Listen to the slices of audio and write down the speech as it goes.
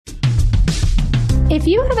If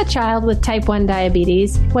you have a child with type 1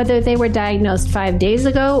 diabetes, whether they were diagnosed 5 days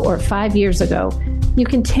ago or 5 years ago, you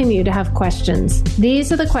continue to have questions.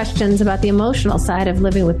 These are the questions about the emotional side of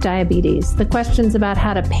living with diabetes, the questions about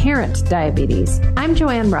how to parent diabetes. I'm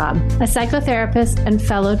Joanne Robb, a psychotherapist and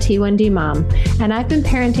fellow T1D mom, and I've been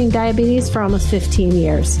parenting diabetes for almost 15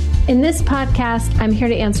 years. In this podcast, I'm here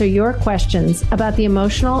to answer your questions about the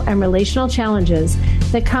emotional and relational challenges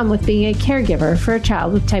that come with being a caregiver for a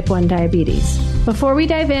child with type 1 diabetes. Before we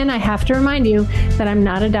dive in, I have to remind you that I'm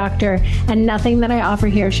not a doctor and nothing that I offer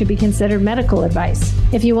here should be considered medical advice.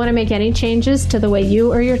 If you want to make any changes to the way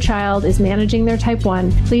you or your child is managing their type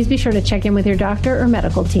 1, please be sure to check in with your doctor or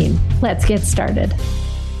medical team. Let's get started.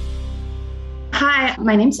 Hi,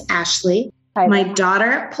 my name's Ashley. Hi. My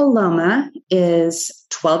daughter, Paloma, is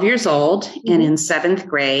 12 years old and in 7th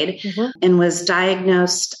grade and was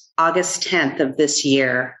diagnosed August 10th of this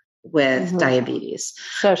year with diabetes.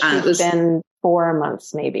 So she's been 4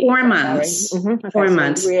 months, maybe. 4 months. Okay, 4 so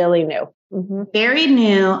months. Really new. Very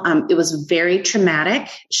new. It was very traumatic.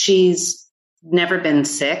 She's never been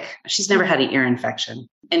sick. She's never had an ear infection.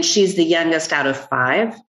 And she's the youngest out of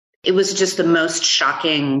 5. It was just the most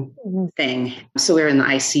shocking thing. So we were in the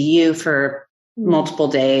ICU for multiple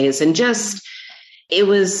days and it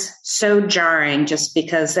was so jarring just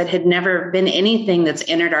because that had never been anything that's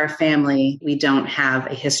entered our family. We don't have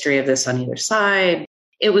a history of this on either side.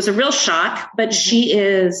 It was a real shock, but she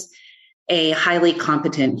is a highly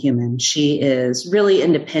competent human. She is really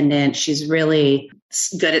independent. She's really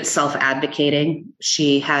good at self-advocating.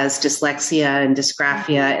 She has dyslexia and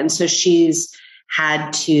dysgraphia. And so she's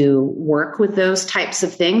had to work with those types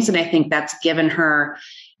of things. And I think that's given her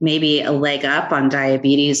maybe a leg up on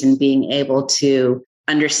diabetes and being able to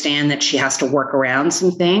understand that she has to work around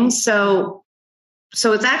some things. So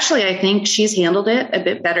it's actually, I think she's handled it a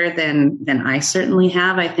bit better than I certainly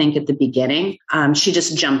have. I think at the beginning, she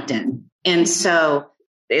just jumped in. And so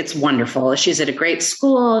it's wonderful. She's at a great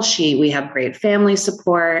school. We have great family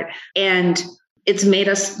support, and it's made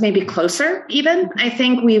us maybe closer even. I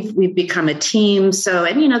think we've become a team. So,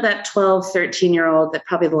 and that 12, 13-year-old, that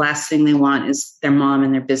probably the last thing they want is their mom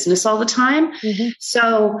and their business all the time.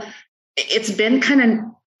 So it's been kind of,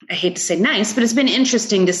 I hate to say nice, but it's been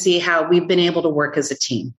interesting to see how we've been able to work as a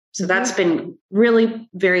team. So that's been really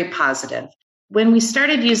very positive. When we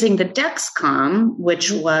started using the Dexcom,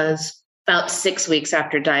 which was about 6 weeks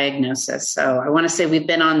after diagnosis. So I want to say we've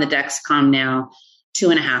been on the Dexcom now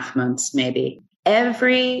 2.5 months, maybe.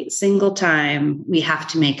 Every single time we have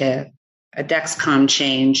to make a Dexcom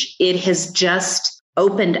change, it has just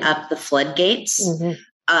opened up the floodgates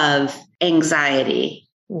of anxiety,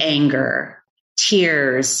 anger,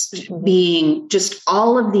 tears, being just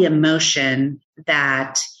all of the emotion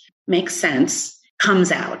that makes sense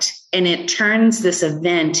comes out. And it turns this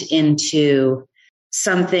event into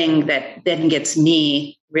something that then gets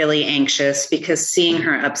me really anxious because seeing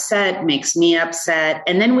her upset makes me upset.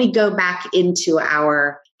 And then we go back into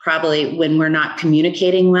our, probably when we're not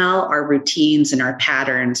communicating well, our routines and our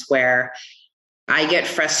patterns where I get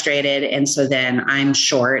frustrated. And so then I'm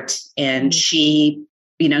short and she,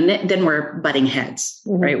 then we're butting heads,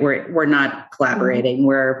 right? We're not collaborating.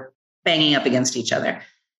 We're banging up against each other.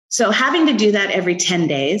 So having to do that every 10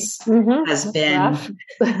 days has been,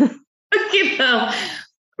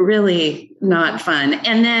 really not fun.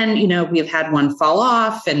 And then, we've had one fall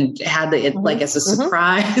off and had it like as a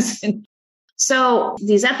surprise. And so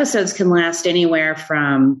these episodes can last anywhere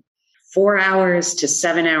from 4 hours to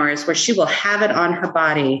 7 hours where she will have it on her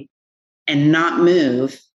body and not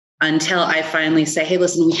move until I finally say, hey,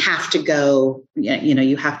 listen, we have to go,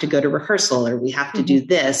 you have to go to rehearsal or we have to do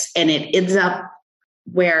this. And it ends up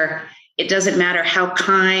where it doesn't matter how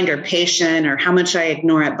kind or patient or how much I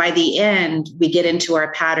ignore it. By the end, we get into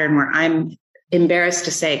our pattern where I'm embarrassed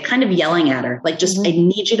to say, kind of yelling at her, like just, I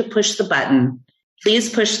need you to push the button.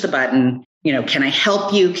 Please push the button. Can I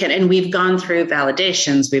help you? And we've gone through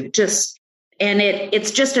validations.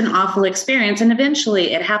 It's just an awful experience. And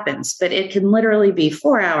eventually it happens, but it can literally be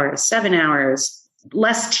 4 hours, 7 hours,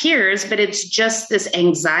 less tears, but it's just this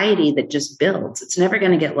anxiety that just builds. It's never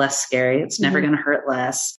going to get less scary. It's never going to hurt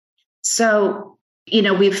less. So,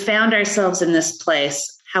 we've found ourselves in this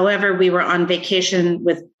place. However, we were on vacation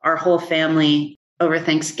with our whole family over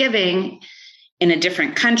Thanksgiving in a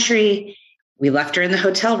different country. We left her in the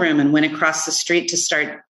hotel room and went across the street to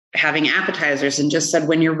start having appetizers and just said,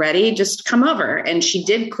 when you're ready, just come over. And she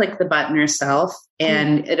did click the button herself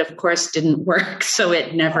and it of course didn't work. So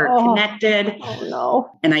it never connected. Oh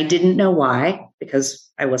no. And I didn't know why because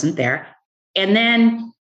I wasn't there. And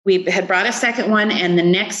then we had brought a second one and the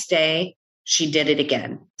next day she did it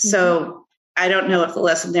again. So I don't know if the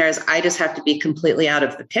lesson there is I just have to be completely out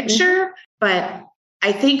of the picture, but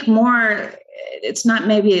I think more, it's not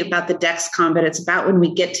maybe about the Dexcom, but it's about when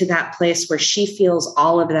we get to that place where she feels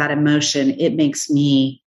all of that emotion, it makes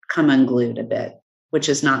me come unglued a bit, which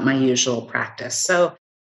is not my usual practice. So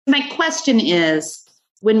my question is,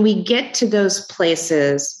 when we get to those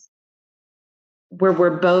places where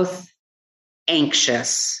we're both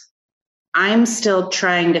anxious, I'm still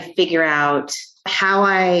trying to figure out how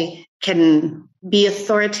I can be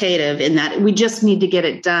authoritative in that we just need to get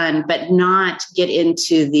it done, but not get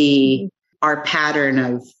into our pattern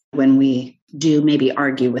of when we do maybe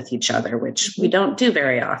argue with each other, which we don't do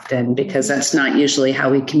very often because that's not usually how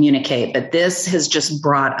we communicate. But this has just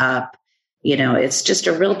brought up, it's just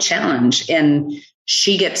a real challenge. And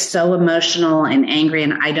she gets so emotional and angry,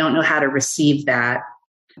 and I don't know how to receive that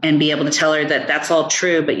and be able to tell her that that's all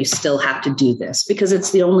true, but you still have to do this because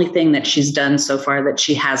it's the only thing that she's done so far that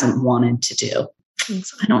she hasn't wanted to do.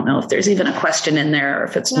 So I don't know if there's even a question in there or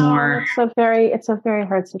if it's more. It's a very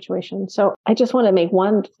hard situation. So I just want to make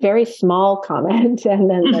one very small comment and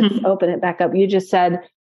then let's open it back up. You just said,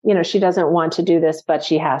 she doesn't want to do this, but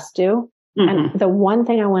she has to. And the one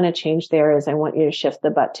thing I want to change there is I want you to shift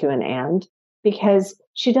the but to an and, because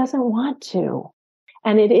she doesn't want to.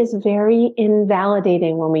 And it is very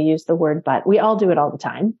invalidating when we use the word but. We all do it all the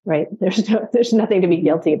time, right? There's nothing to be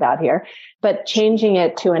guilty about here. But changing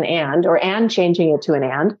it to an and changing it to an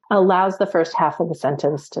and allows the first half of the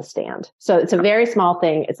sentence to stand. So it's a very small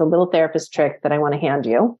thing. It's a little therapist trick that I want to hand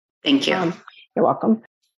you. Thank you. You're welcome.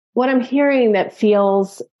 What I'm hearing that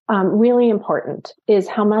feels really important is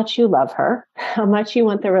how much you love her, how much you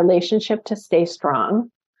want the relationship to stay strong.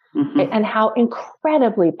 And how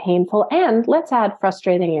incredibly painful, and let's add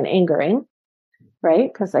frustrating and angering,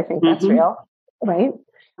 right? Because I think that's real, right?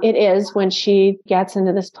 It is when she gets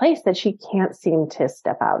into this place that she can't seem to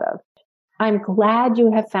step out of. I'm glad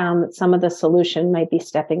you have found that some of the solution might be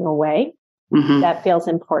stepping away. That feels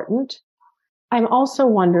important. I'm also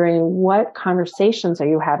wondering, what conversations are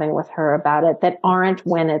you having with her about it that aren't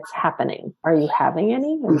when it's happening? Are you having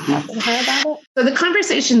any? Are you talking to her about it? So the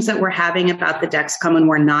conversations that we're having about the Dexcom when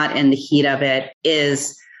we're not in the heat of it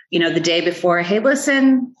is, the day before, hey,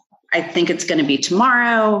 listen, I think it's going to be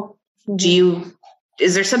tomorrow.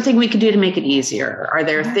 Is there something we can do to make it easier? Are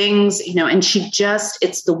there things, and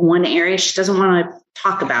it's the one area she doesn't want to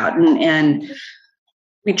talk about. And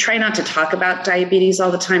we try not to talk about diabetes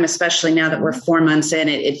all the time, especially now that we're 4 months in.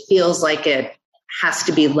 It feels like it has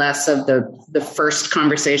to be less of the first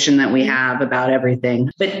conversation that we have about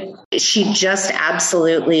everything. But she just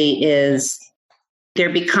absolutely is,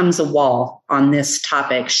 there becomes a wall on this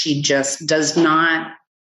topic. She just does not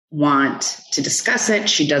want to discuss it.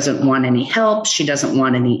 She doesn't want any help. She doesn't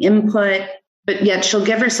want any input. But yet she'll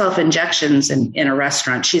give herself injections in a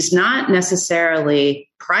restaurant. She's not necessarily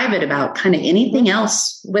private about kind of anything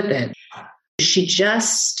else with it. She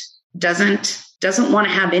just doesn't want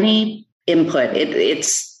to have any input.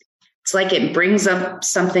 It's like it brings up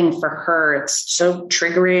something for her. It's so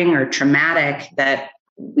triggering or traumatic that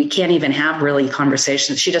we can't even have really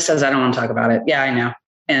conversations. She just says, I don't want to talk about it. Yeah, I know.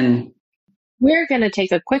 And we're going to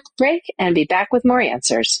take a quick break and be back with more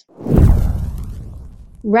answers.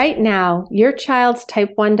 Right now, your child's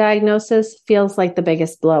type 1 diagnosis feels like the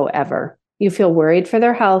biggest blow ever. You feel worried for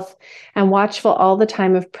their health and watchful all the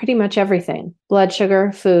time of pretty much everything: blood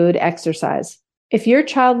sugar, food, exercise. If your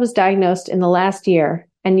child was diagnosed in the last year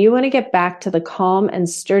and you want to get back to the calm and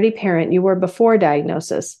sturdy parent you were before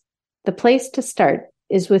diagnosis, the place to start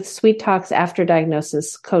is with Sweet Talk's After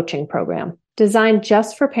Diagnosis coaching program. Designed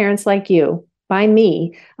just for parents like you, by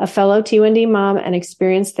me, a fellow T1D mom and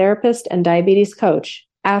experienced therapist and diabetes coach,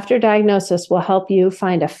 After Diagnosis will help you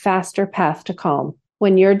find a faster path to calm.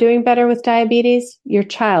 When you're doing better with diabetes, your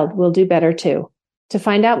child will do better too. To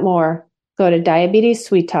find out more, go to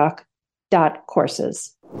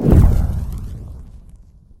diabetessweettalk.courses.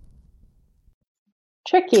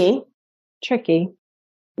 Tricky.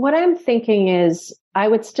 What I'm thinking is I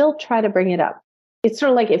would still try to bring it up. It's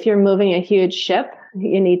sort of like if you're moving a huge ship,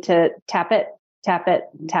 you need to tap it,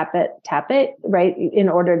 right, in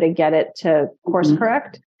order to get it to course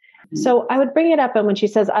correct. So I would bring it up. And when she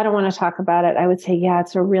says, I don't want to talk about it, I would say, yeah,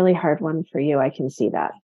 it's a really hard one for you. I can see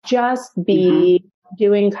that. Just be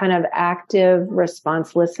doing kind of active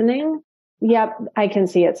response listening. Yep, I can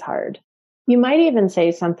see it's hard. You might even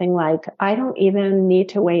say something like, I don't even need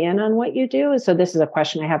to weigh in on what you do. So this is a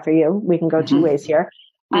question I have for you. We can go two ways here.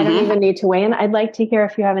 I don't even need to weigh in. I'd like to hear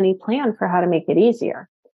if you have any plan for how to make it easier.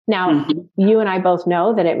 Now, you and I both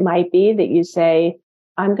know that it might be that you say,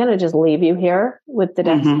 I'm going to just leave you here with the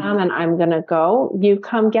Dexcom and I'm going to go. You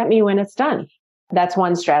come get me when it's done. That's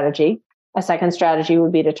one strategy. A second strategy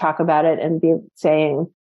would be to talk about it and be saying,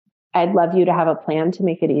 I'd love you to have a plan to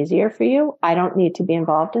make it easier for you. I don't need to be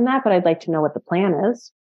involved in that, but I'd like to know what the plan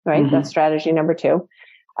is, right? That's strategy number 2.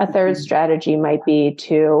 A third strategy might be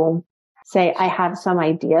to say, I have some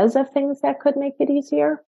ideas of things that could make it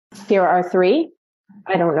easier. Here are 3.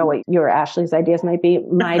 I don't know what your Ashley's ideas might be.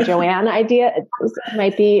 My Joanne idea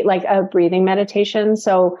might be like a breathing meditation.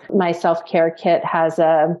 So my self-care kit has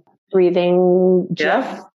a breathing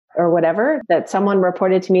GIF or whatever that someone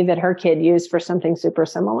reported to me that her kid used for something super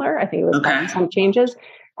similar. I think it was some changes,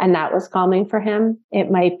 and that was calming for him. It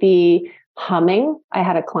might be humming. I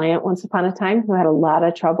had a client once upon a time who had a lot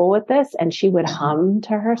of trouble with this, and she would hum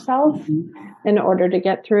to herself in order to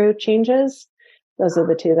get through changes. Those are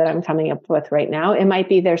the 2 that I'm coming up with right now. It might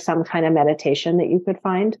be there's some kind of meditation that you could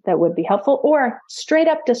find that would be helpful, or straight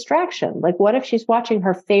up distraction. Like, what if she's watching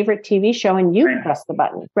her favorite TV show and you press the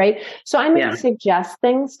button, right? So I may suggest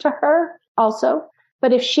things to her also,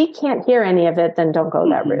 but if she can't hear any of it, then don't go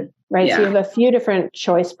that route, right? So you have a few different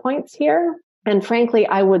choice points here. And frankly,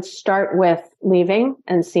 I would start with leaving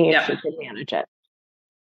and seeing if she can manage it.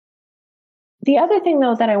 The other thing,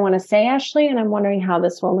 though, that I want to say, Ashley, and I'm wondering how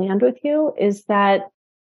this will land with you, is that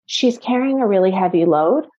she's carrying a really heavy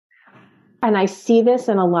load. And I see this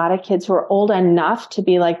in a lot of kids who are old enough to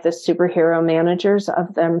be like the superhero managers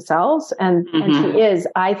of themselves. And she is.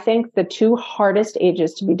 I think the 2 hardest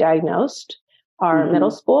ages to be diagnosed are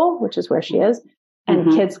middle school, which is where she is,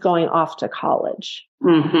 and kids going off to college,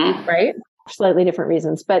 right? Slightly different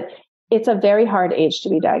reasons, but it's a very hard age to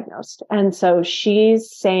be diagnosed. And so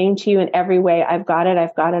she's saying to you in every way, I've got it,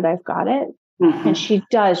 I've got it, I've got it. And she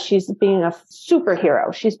does. She's being a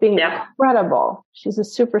superhero. She's being incredible. She's a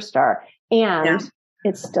superstar. And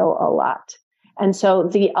it's still a lot. And so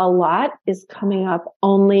the a lot is coming up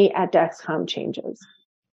only at Dexcom changes.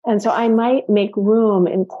 And so I might make room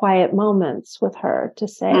in quiet moments with her to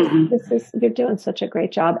say, you're doing such a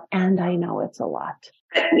great job. And I know it's a lot.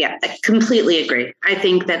 Yeah, I completely agree. I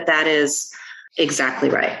think that is exactly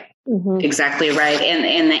right. Exactly right.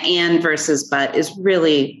 And the and versus but is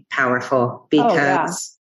really powerful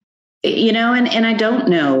because, you know, and I don't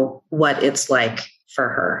know what it's like for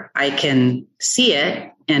her. I can see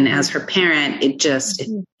it. And as her parent, it just,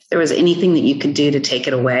 if there was anything that you could do to take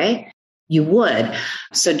it away, you would.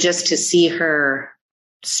 So just to see her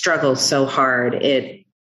struggle so hard,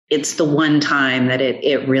 it's the one time that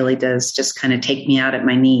it really does just kind of take me out at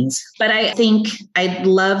my knees. But I think I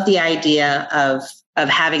love the idea of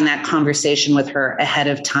having that conversation with her ahead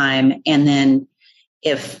of time. And then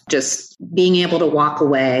if just being able to walk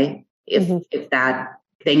away, if that,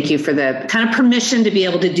 thank you for the kind of permission to be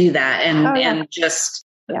able to do that. And just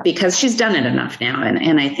because she's done it enough now.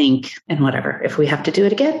 And I think, and whatever, if we have to do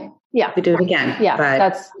it again, we do it again. Yeah,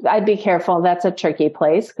 but I'd be careful. That's a tricky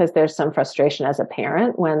place because there's some frustration as a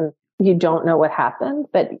parent when you don't know what happened.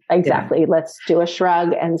 But let's do a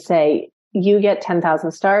shrug and say, you get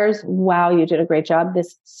 10,000 stars. Wow, you did a great job.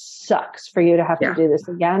 This sucks for you to have to do this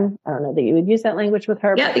again. I don't know that you would use that language with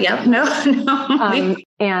her. No.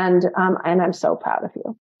 And I'm so proud of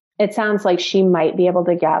you. It sounds like she might be able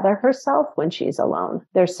to gather herself when she's alone.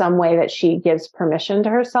 There's some way that she gives permission to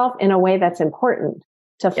herself in a way that's important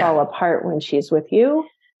to fall apart when she's with you.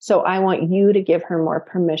 So I want you to give her more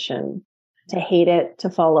permission to hate it,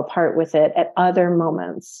 to fall apart with it at other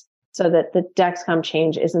moments so that the Dexcom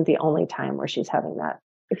change isn't the only time where she's having that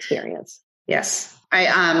experience. Yes.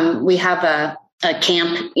 We have a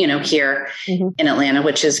camp, here in Atlanta,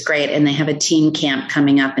 which is great. And they have a teen camp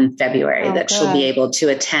coming up in February that she'll be able to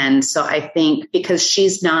attend. So I think because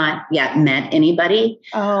she's not yet met anybody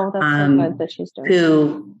that's so good that she's doing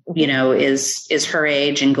who, is her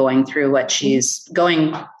age and going through what she's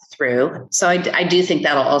going through. So I do think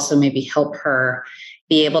that'll also maybe help her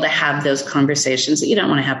be able to have those conversations that you don't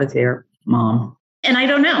want to have with your mom. And I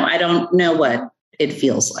don't know what it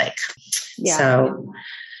feels like. Yeah.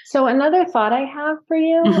 So another thought I have for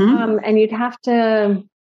you, and you'd have to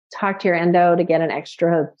talk to your endo to get an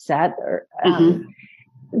extra set.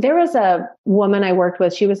 There was a woman I worked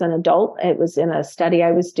with. She was an adult. It was in a study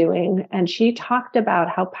I was doing. And she talked about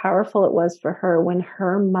how powerful it was for her when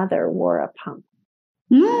her mother wore a pump.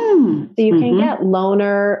 So you can get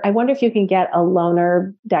loaner. I wonder if you can get a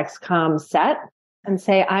loaner Dexcom set and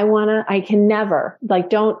say, I can never,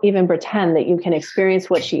 don't even pretend that you can experience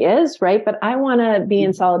what she is, right? But I want to be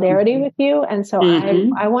in solidarity with you. And so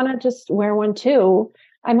I want to just wear one too.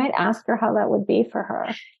 I might ask her how that would be for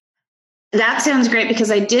her. That sounds great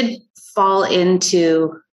because I did fall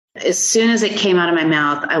into, as soon as it came out of my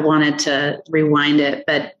mouth, I wanted to rewind it.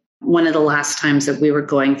 But one of the last times that we were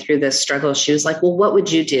going through this struggle, she was like, well, what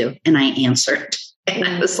would you do? And I answered. And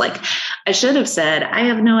I was like, I should have said, I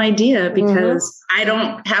have no idea because I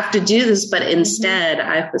don't have to do this. But instead,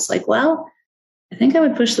 I was like, well, I think I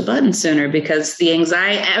would push the button sooner because the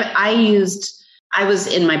anxiety I was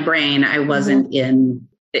in my brain. I wasn't in,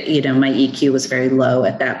 my EQ was very low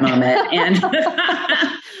at that moment. And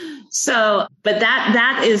so, but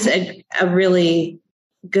that is a really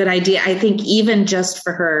good idea. I think even just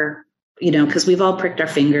for her, because we've all pricked our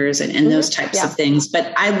fingers and those types of things.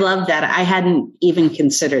 But I love that. I hadn't even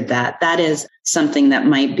considered that. That is something that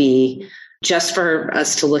might be just for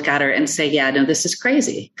us to look at her and say, yeah, no, this is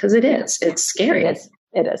crazy. Because it is. It's scary.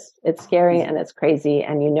 It is. It's scary and it's crazy.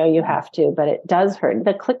 And you have to, but it does hurt.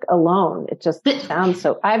 The click alone, it just sounds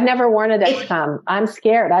so. I've never worn a Dexcom. I'm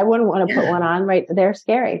scared. I wouldn't want to put one on. Right. They're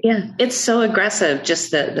scary. Yeah. It's so aggressive.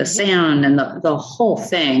 Just the sound and the whole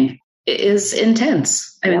thing is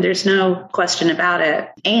intense. I mean, there's no question about it.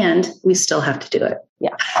 And we still have to do it.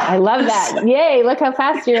 Yeah. I love that. Yay. Look how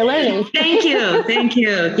fast you're learning. Thank you. Thank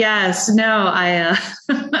you. Yes. No,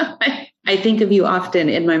 I think of you often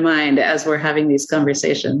in my mind as we're having these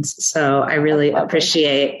conversations. So I really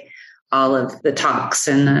appreciate all of the talks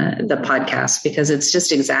and the podcasts because it's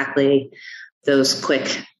just exactly those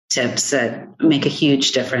quick tips that make a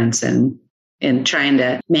huge difference in trying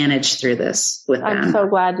to manage through this with them. I'm so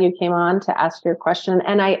glad you came on to ask your question.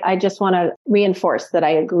 And I just want to reinforce that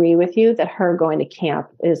I agree with you that her going to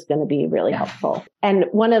camp is going to be really helpful. And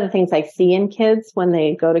one of the things I see in kids when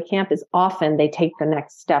they go to camp is often they take the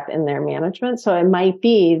next step in their management. So it might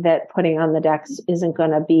be that putting on the Dex isn't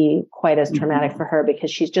going to be quite as traumatic for her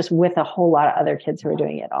because she's just with a whole lot of other kids who are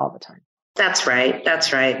doing it all the time. That's right.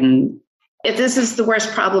 That's right. And if this is the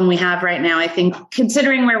worst problem we have right now, I think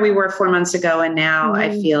considering where we were 4 months ago and now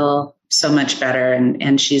I feel so much better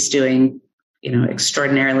and she's doing,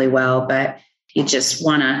 extraordinarily well, but you just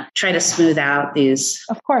want to try to smooth out these.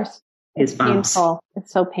 Of course. These bumps. Painful.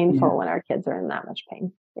 It's so painful when our kids are in that much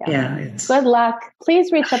pain. Yeah. Good luck.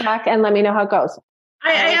 Please reach back and let me know how it goes.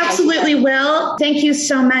 I absolutely will. Thank you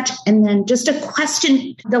so much. And then just a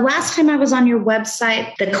question. The last time I was on your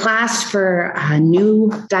website, the class for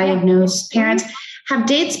new diagnosed parents, have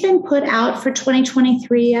dates been put out for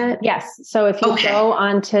 2023 yet? Yes. So if you go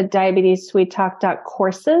on to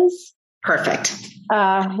diabetessweettalk.courses. Perfect.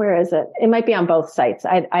 Where is it? It might be on both sites.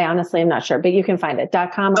 I honestly am not sure, but you can find it.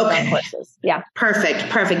 .com or .courses. Yeah.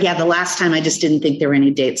 Perfect. Yeah. The last time I just didn't think there were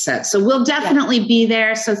any dates set. So we'll definitely be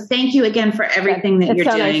there. So thank you again for everything that you're doing.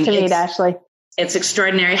 It's so nice to meet Ashley. It's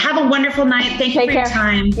extraordinary. Have a wonderful night. Thank you for your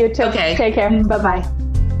time. You too. Okay. Take care. Bye-bye.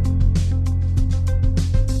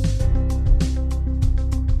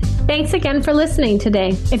 Thanks again for listening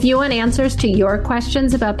today. If you want answers to your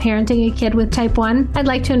questions about parenting a kid with type 1, I'd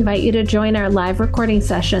like to invite you to join our live recording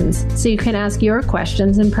sessions so you can ask your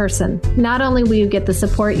questions in person. Not only will you get the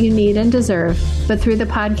support you need and deserve, but through the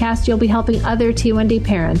podcast, you'll be helping other T1D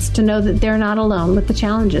parents to know that they're not alone with the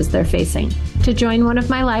challenges they're facing. To join one of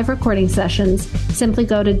my live recording sessions, simply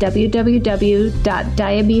go to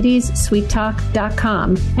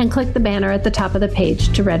www.diabetessweettalk.com and click the banner at the top of the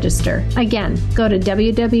page to register. Again, go to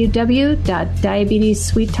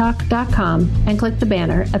www.diabetessweettalk.com and click the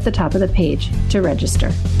banner at the top of the page to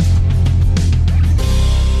register.